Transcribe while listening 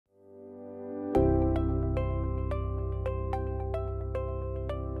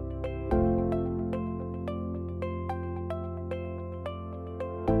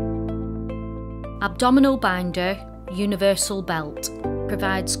Abdominal Binder Universal Belt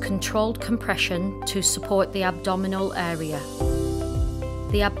provides controlled compression to support the abdominal area.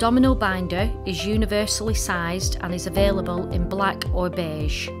 The abdominal binder is universally sized and is available in black or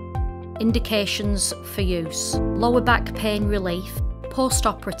beige. Indications for use: lower back pain relief,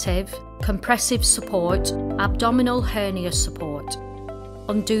 post-operative, compressive support, abdominal hernia support.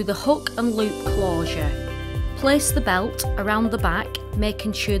 Undo the hook and loop closure. Place the belt around the back,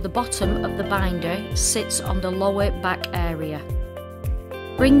 making sure the bottom of the binder sits on the lower back area.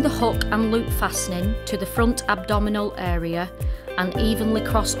 Bring the hook and loop fastening to the front abdominal area and evenly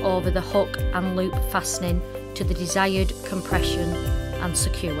cross over the hook and loop fastening to the desired compression and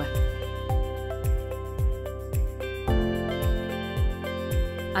secure.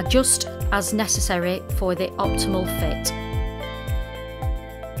 Adjust as necessary for the optimal fit.